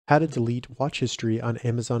How to delete watch history on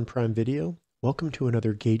Amazon Prime Video. Welcome to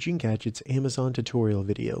another Gauging Gadgets Amazon tutorial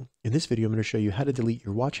video. In this video, I'm going to show you how to delete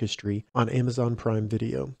your watch history on Amazon Prime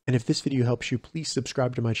Video. And if this video helps you, please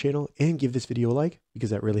subscribe to my channel and give this video a like because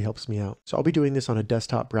that really helps me out. So I'll be doing this on a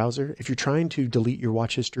desktop browser. If you're trying to delete your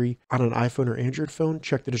watch history on an iPhone or Android phone,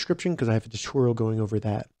 check the description because I have a tutorial going over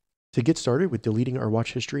that. To get started with deleting our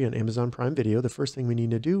watch history on Amazon Prime Video, the first thing we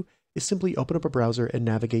need to do is simply open up a browser and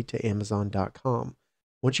navigate to Amazon.com.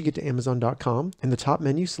 Once you get to Amazon.com, in the top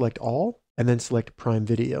menu, select All, and then select Prime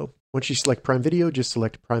Video. Once you select Prime Video, just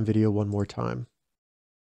select Prime Video one more time.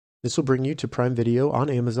 This will bring you to Prime Video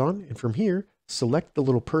on Amazon, and from here, select the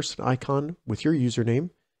little person icon with your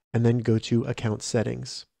username, and then go to Account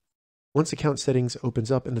Settings. Once Account Settings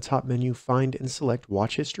opens up in the top menu, find and select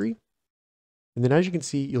Watch History. And then as you can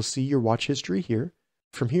see, you'll see your watch history here.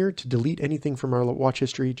 From here, to delete anything from our watch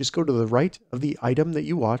history, just go to the right of the item that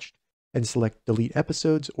you watched and select Delete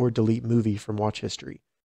Episodes or Delete Movie from watch history.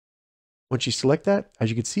 Once you select that, as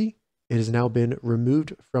you can see, it has now been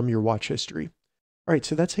removed from your watch history. All right,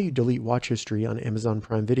 so that's how you delete watch history on Amazon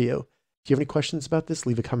Prime Video. If you have any questions about this,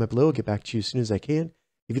 leave a comment below. I'll get back to you as soon as I can.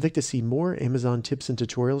 If you'd like to see more Amazon tips and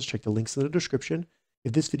tutorials, check the links in the description.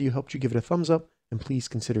 If this video helped you, give it a thumbs up, and please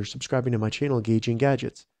consider subscribing to my channel, Gauging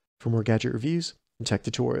Gadgets, for more gadget reviews and tech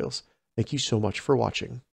tutorials. Thank you so much for watching.